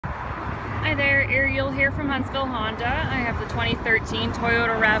Hi there, Ariel here from Huntsville Honda. I have the 2013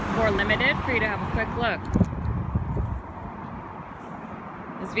 Toyota RAV4 Limited for you to have a quick look.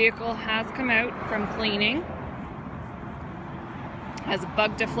 This vehicle has come out from cleaning. Has a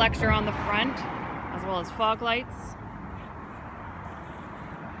bug deflector on the front, as well as fog lights.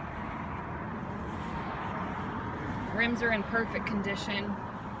 Rims are in perfect condition.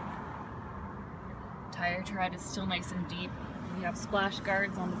 Tire tread is still nice and deep. We have splash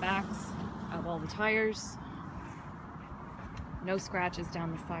guards on the backs of all the tires. No scratches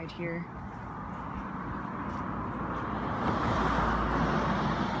down the side here.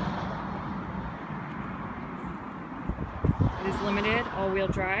 It is limited all-wheel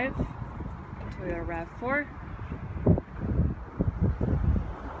drive, Toyota RAV4.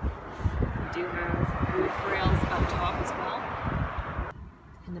 We do have roof rails up top as well.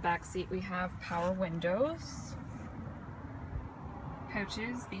 In the back seat we have power windows.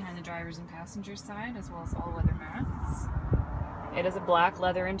 Pouches behind the driver's and passenger side, as well as all weather mats. It is a black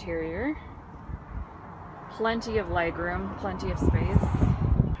leather interior. Plenty of legroom, plenty of space.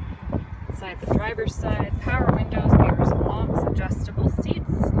 Inside the driver's side, power windows, mirrors and locks, adjustable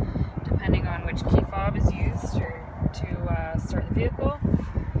seats, depending on which key fob is used to start the vehicle.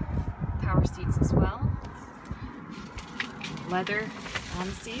 Power seats as well. Leather on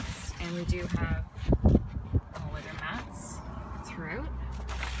the seats, and we do have all weather mats throughout.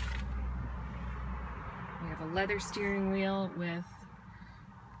 We have a leather steering wheel with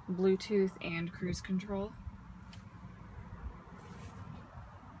Bluetooth and cruise control.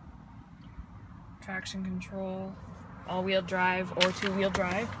 Traction control, all-wheel drive or two-wheel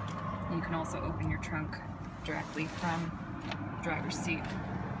drive. You can also open your trunk directly from the driver's seat.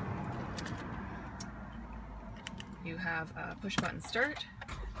 You have a push-button start,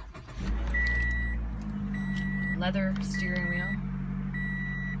 leather steering wheel.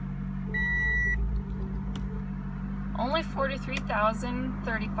 Only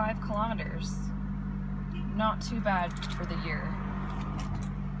 43,035 kilometers. Not too bad for the year.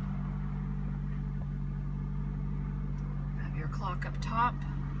 Have your clock up top,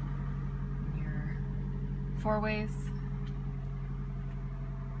 your four-ways.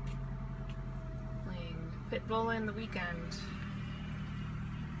 Playing Pitbull in the weekend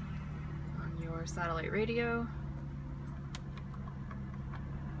on your satellite radio.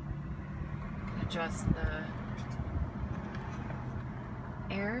 You can adjust the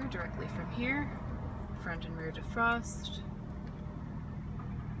air directly from here, front and rear defrost,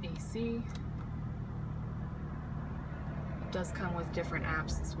 AC. It does come with different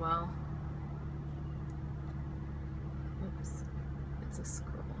apps as well. Oops, it's a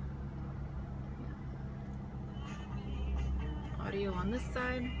scroll. Yeah. Audio on this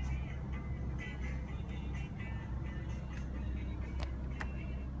side.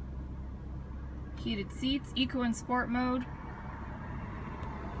 Heated seats, eco and sport mode.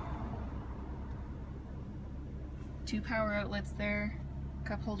 2 power outlets there,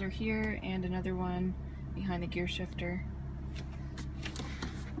 cup holder here, and another one behind the gear shifter.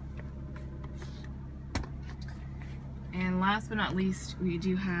 And last but not least, we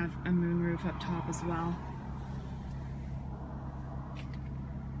do have a moonroof up top as well.